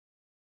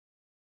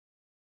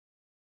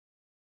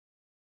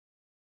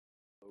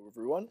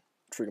everyone,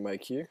 Trigger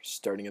Mike here,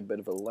 starting a bit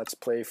of a let's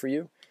play for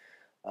you.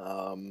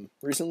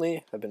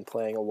 Recently, I've been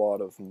playing a lot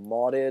of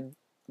modded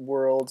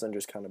worlds and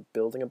just kind of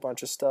building a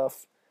bunch of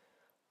stuff.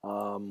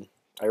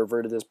 I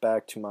reverted this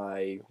back to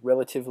my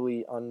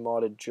relatively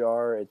unmodded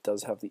jar. It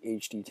does have the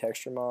HD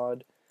texture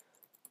mod,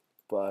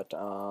 but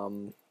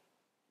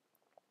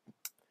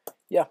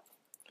yeah.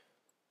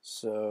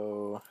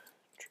 So,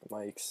 Trigger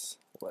Mike's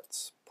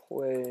let's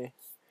play,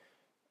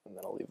 and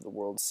then I'll leave the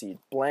world seed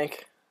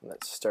blank.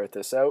 Let's start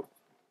this out.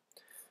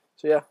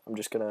 So yeah, I'm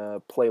just gonna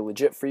play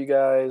legit for you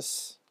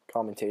guys,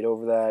 commentate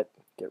over that,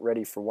 get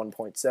ready for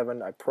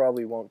 1.7. I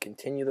probably won't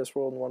continue this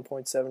world in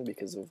 1.7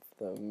 because of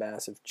the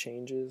massive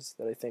changes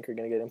that I think are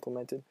gonna get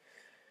implemented.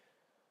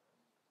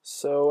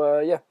 So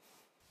yeah,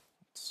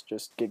 let's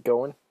just get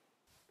going.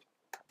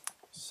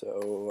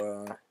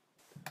 So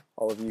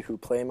all of you who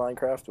play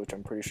Minecraft, which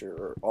I'm pretty sure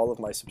are all of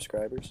my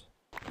subscribers,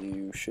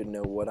 you should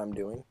know what I'm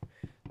doing.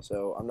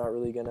 So I'm not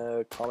really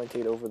gonna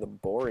commentate over the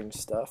boring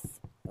stuff.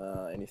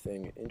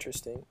 Anything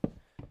interesting?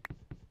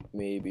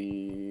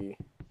 Maybe,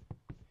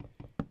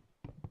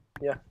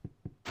 yeah,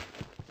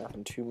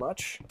 nothing too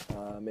much.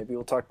 Maybe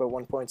we'll talk about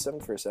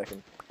 1.7 for a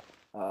second.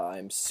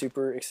 I'm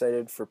super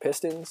excited for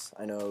Pistons.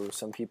 I know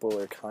some people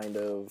are kind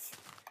of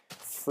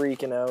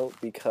freaking out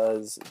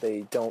because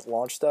they don't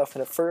launch stuff,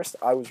 and at first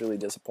I was really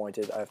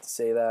disappointed, I have to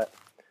say that.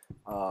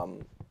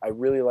 I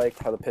really liked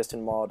how the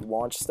Piston mod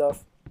launched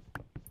stuff,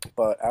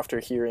 but after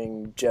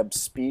hearing Jeb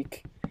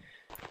speak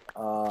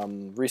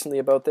recently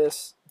about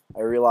this,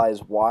 I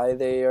realize why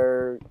they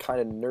are kind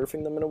of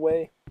nerfing them in a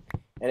way,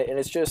 and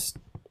it's just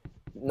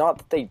not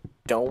that they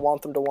don't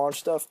want them to launch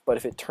stuff, but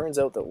if it turns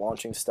out that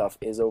launching stuff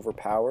is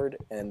overpowered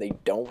and they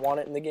don't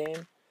want it in the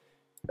game,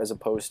 as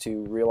opposed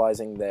to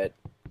realizing that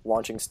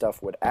launching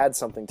stuff would add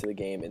something to the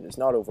game and is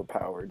not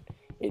overpowered,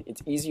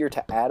 it's easier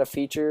to add a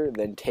feature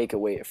than take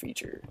away a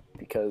feature,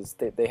 because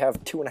they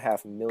have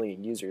 2.5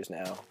 million users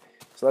now.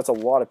 So that's a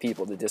lot of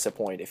people to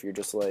disappoint if you're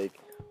just like,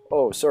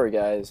 oh, sorry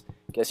guys,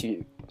 guess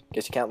you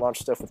can't launch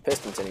stuff with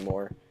Pistons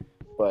anymore.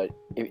 But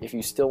if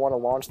you still want to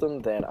launch them,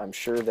 then I'm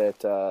sure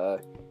that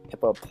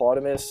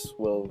Hippopotamus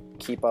will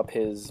keep up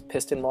his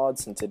Piston mod,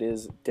 since it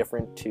is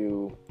different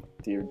to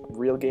the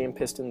real game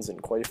Pistons in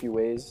quite a few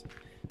ways,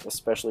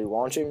 especially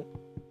launching.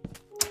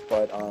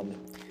 But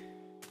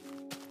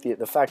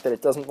the fact that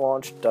it doesn't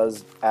launch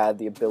does add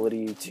the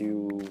ability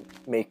to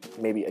make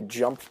maybe a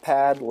jump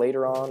pad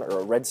later on, or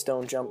a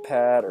redstone jump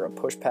pad, or a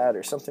push pad,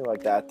 or something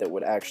like that that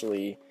would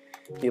actually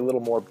be a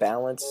little more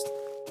balanced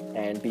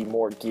and be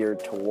more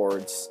geared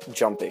towards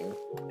jumping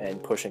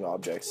and pushing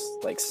objects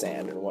like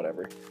sand or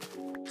whatever.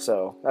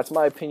 So that's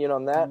my opinion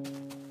on that.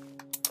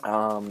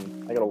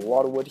 I got a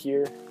lot of wood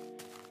here.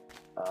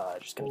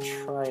 Just gonna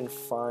try and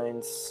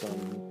find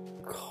some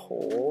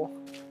coal.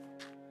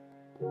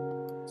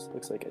 This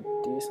looks like a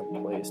decent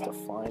place to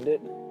find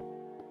it.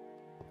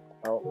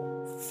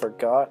 Oh,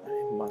 forgot.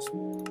 I must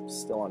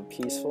still on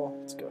peaceful.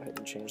 Let's go ahead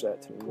and change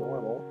that to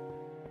normal.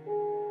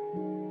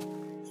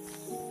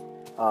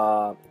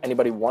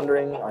 Anybody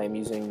wondering, I am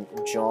using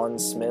John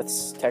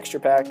Smith's texture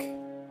pack.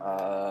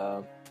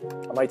 I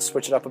might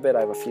switch it up a bit. I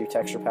have a few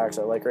texture packs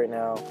I like right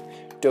now.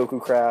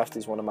 DokuCraft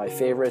is one of my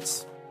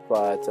favorites,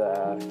 but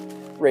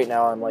right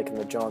now I'm liking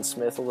the John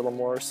Smith a little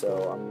more,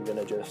 so I'm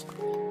gonna just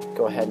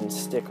go ahead and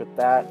stick with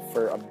that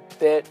for a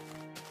bit.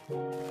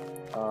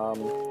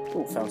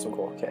 Ooh, found some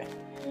coal. Okay.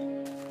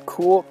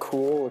 Cool.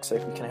 Looks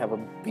like we can have a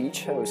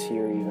beach house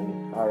here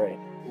even. Alright.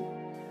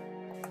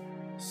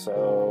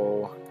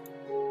 So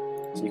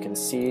you can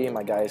see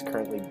my guy is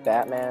currently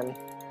Batman.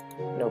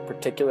 No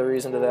particular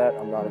reason to that.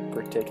 I'm not a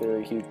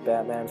particularly huge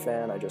Batman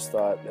fan. I just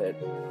thought that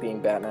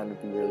being Batman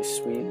would be really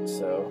sweet.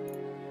 So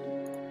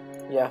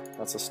yeah,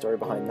 that's the story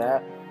behind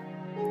that.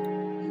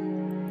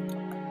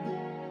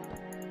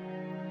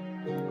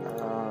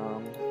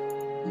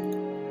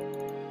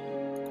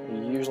 We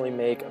usually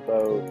make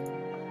about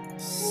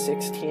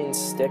 16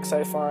 sticks,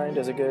 I find,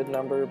 is a good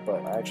number,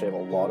 but I actually have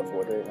a lot of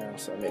wood right now,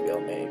 so maybe I'll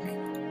make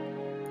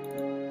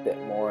a bit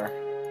more.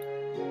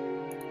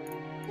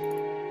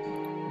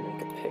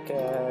 Make a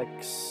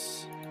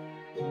pickaxe.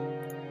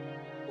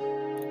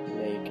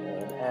 Make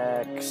an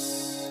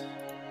axe.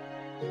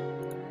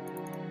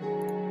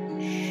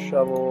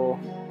 Shovel.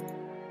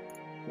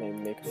 Maybe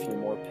make a few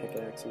more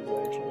pickaxes,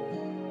 actually.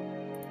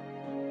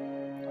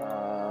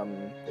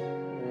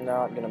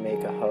 Not gonna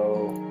make a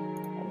hoe.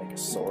 I'll make a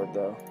sword,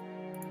 though.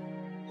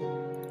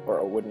 Or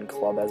a wooden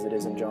club, as it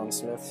is in John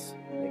Smith's.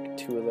 Make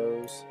 2 of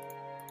those.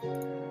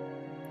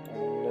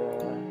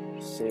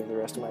 And save the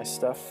rest of my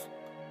stuff.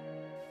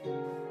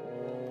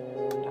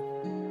 And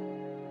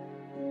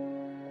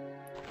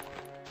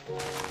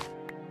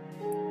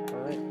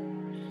alright.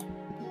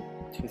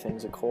 2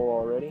 things of coal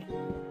already.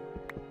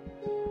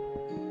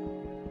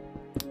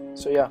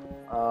 So yeah,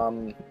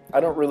 I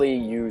don't really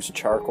use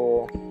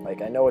charcoal.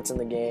 Like, I know it's in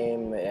the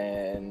game,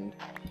 and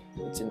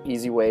it's an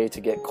easy way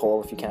to get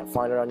coal if you can't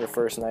find it on your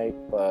first night,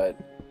 but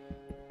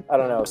I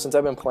don't know, since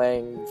I've been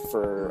playing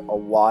for a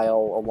while,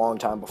 a long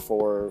time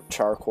before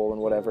charcoal and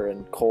whatever,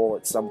 and coal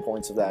at some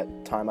points of that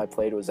time I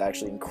played was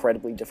actually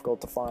incredibly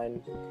difficult to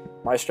find.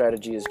 My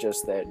strategy is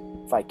just that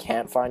if I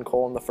can't find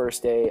coal in the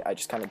first day, I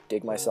just kind of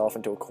dig myself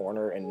into a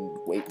corner and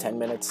wait 10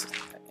 minutes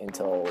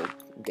until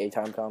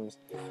daytime comes.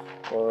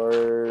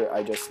 Or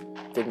I just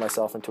dig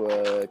myself into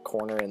a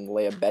corner and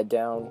lay a bed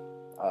down.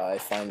 I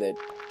find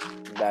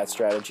that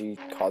strategy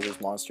causes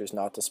monsters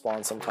not to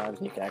spawn sometimes,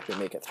 and you can actually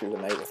make it through the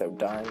night without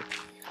dying.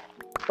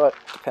 But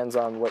depends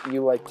on what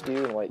you like to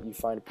do and what you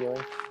find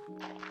appealing.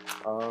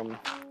 I'm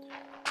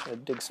gonna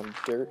dig some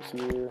dirt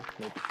here,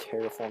 maybe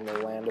terraform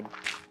the land a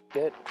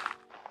bit,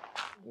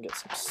 and get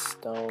some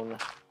stone,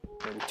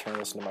 maybe turn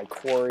this into my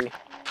quarry.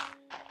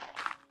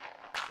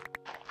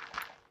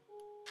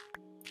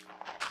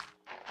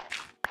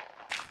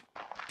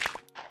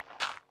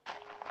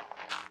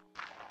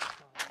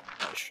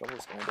 My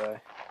shovel's gonna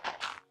die.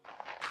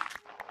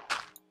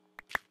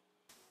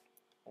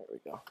 There we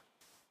go.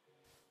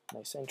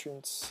 Nice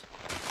entrance.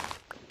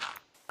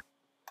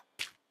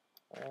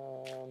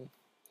 God,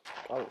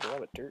 there's a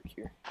lot of dirt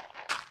here.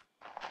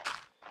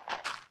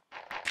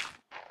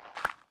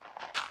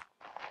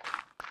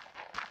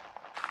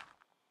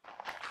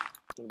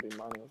 I'm gonna be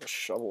mining with a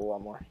shovel a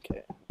lot more.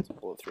 Okay, let's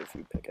blow through a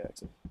few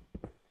pickaxes.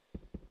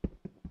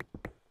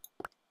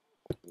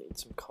 Need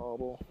some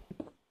cobble.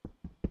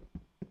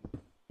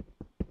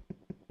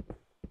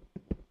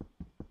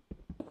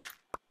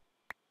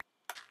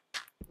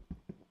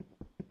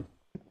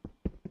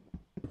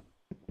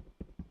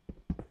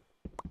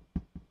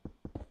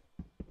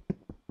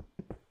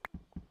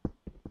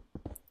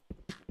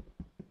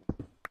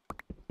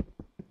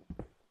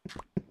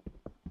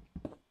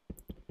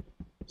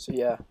 So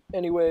yeah,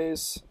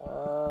 anyways,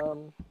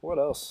 what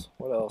else?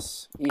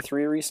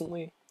 E3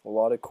 recently, a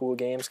lot of cool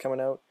games coming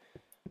out.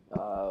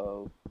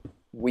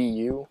 Wii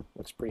U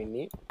looks pretty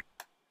neat.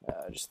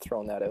 Just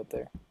throwing that out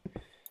there.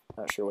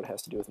 Not sure what it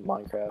has to do with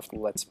Minecraft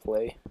Let's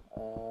Play.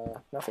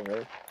 Nothing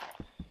really.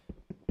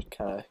 Just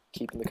kind of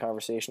keeping the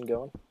conversation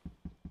going.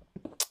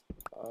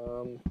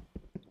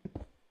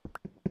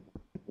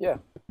 Yeah.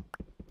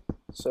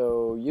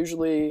 So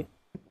usually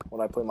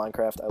when I play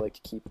Minecraft, I like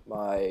to keep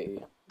my...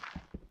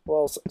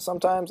 Well,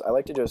 sometimes I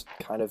like to just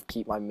kind of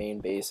keep my main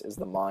base as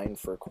the mine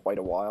for quite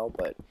a while,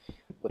 but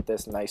with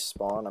this nice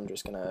spawn, I'm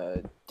just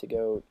gonna dig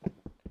out a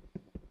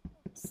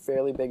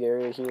fairly big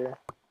area here,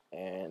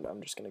 and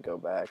I'm just gonna go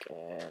back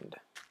and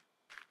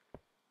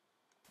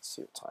let's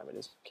see what time it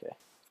is. Okay,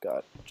 I've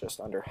got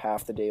just under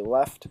half the day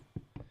left.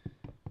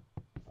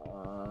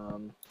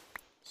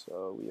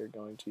 So we are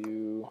going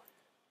to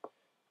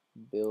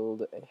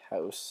build a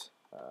house.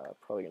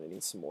 Probably gonna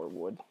need some more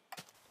wood.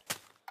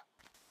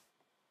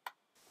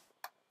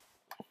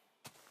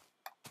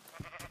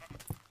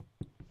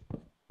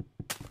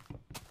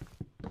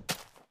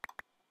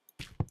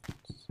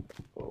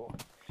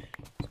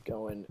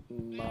 Go and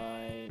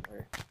mine,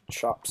 or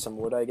chop some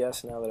wood, I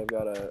guess, now that I've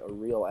got a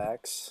real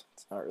axe.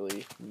 It's not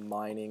really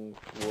mining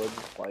wood.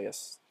 Well, I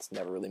guess it's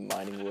never really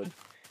mining wood.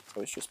 It's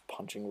always just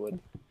punching wood.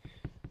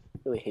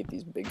 Really hate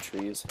these big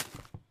trees.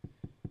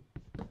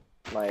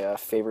 My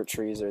favorite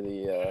trees are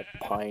the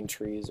pine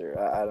trees, or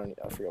I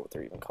forget what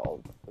they're even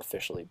called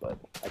officially, but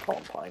I call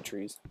them pine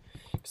trees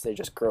because they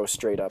just grow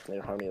straight up and they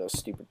don't have any of those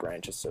stupid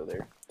branches, so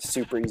they're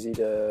super easy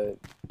to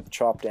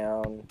chop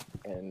down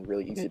and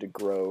really easy to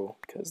grow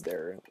because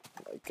they're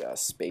like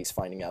space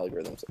finding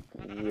algorithms,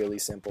 really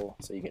simple,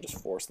 so you can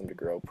just force them to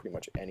grow pretty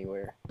much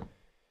anywhere.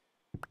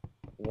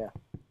 Yeah,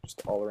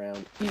 just all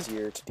around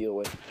easier to deal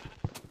with.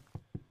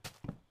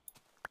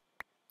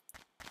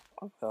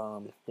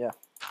 Yeah,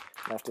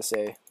 I have to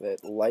say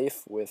that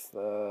life with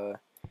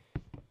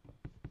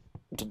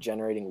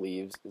degenerating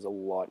leaves is a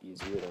lot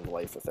easier than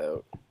life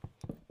without.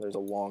 There's a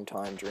long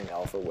time during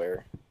alpha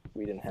where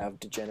we didn't have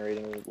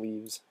degenerating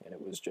leaves, and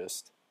it was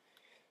just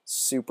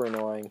super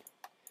annoying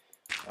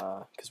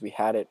because we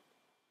had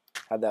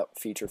that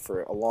feature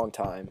for a long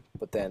time,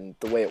 but then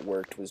the way it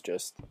worked was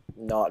just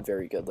not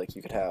very good. Like,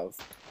 you could have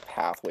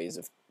pathways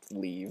of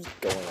leaves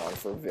going on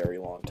for a very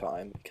long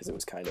time because it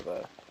was kind of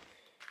a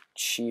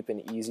cheap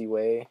and easy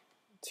way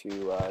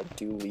to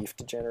do leaf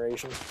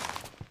degeneration.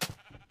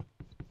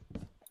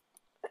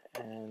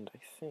 And I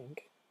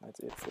think that's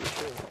it for the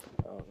tree.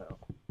 Oh no.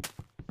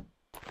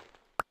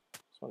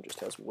 This one just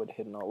has wood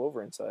hidden all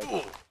over inside.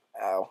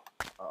 Ow.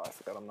 Oh, I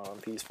forgot I'm not on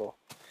peaceful.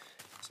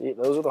 See,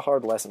 those are the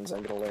hard lessons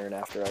I'm going to learn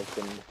after I've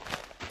been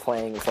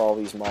playing with all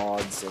these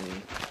mods,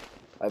 and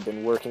I've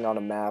been working on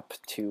a map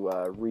to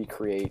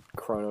recreate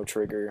Chrono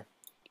Trigger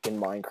in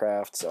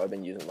Minecraft, so I've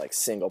been using like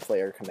single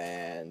player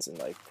commands and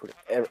like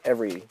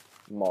every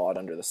mod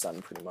under the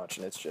sun pretty much,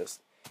 and it's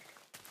just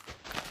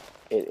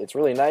it's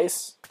really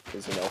nice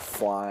because, you know,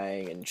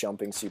 flying and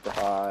jumping super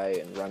high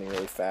and running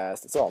really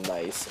fast, it's all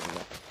nice,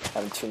 and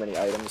having too many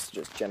items to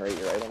just generate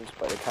your items,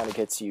 but it kind of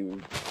gets you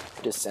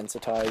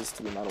desensitized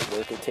to the amount of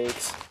work it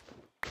takes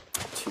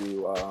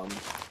to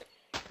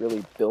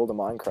really build a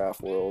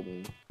Minecraft world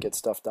and get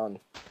stuff done.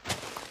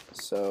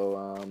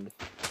 So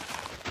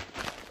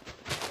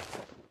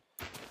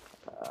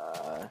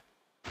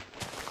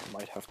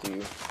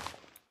to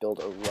build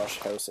a rush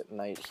house at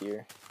night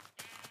here.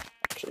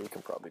 Actually, we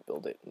can probably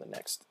build it in the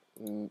next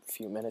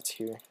few minutes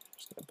here.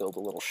 Just gonna build a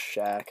little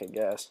shack, I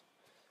guess.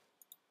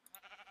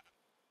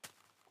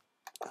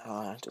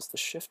 Does the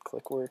shift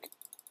click work?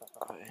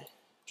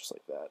 Just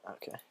like that.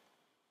 Okay.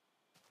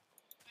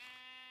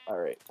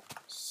 Alright,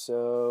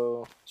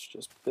 so let's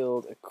just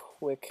build a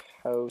quick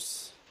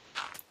house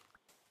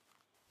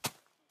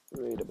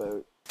right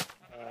about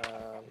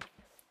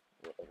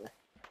whatever.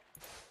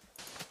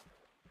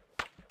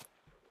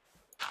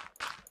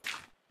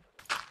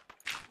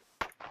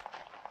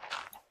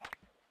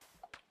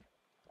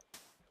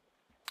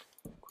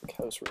 Quick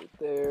house right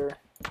there.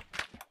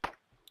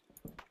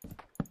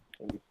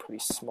 Maybe pretty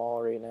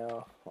small right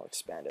now. I'll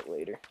expand it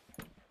later.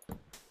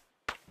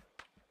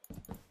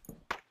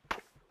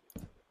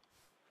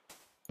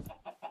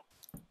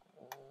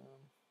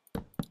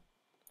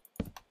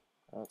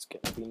 Now it's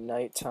getting to be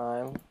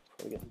nighttime.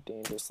 Probably getting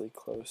dangerously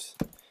close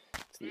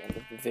to the end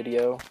of the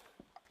video.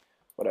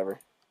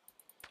 Whatever.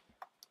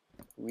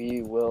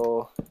 We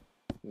will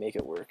make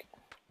it work.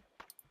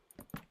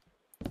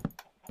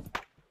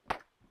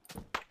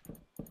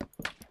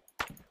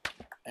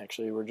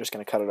 Actually, we're just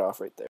going to cut it off right there.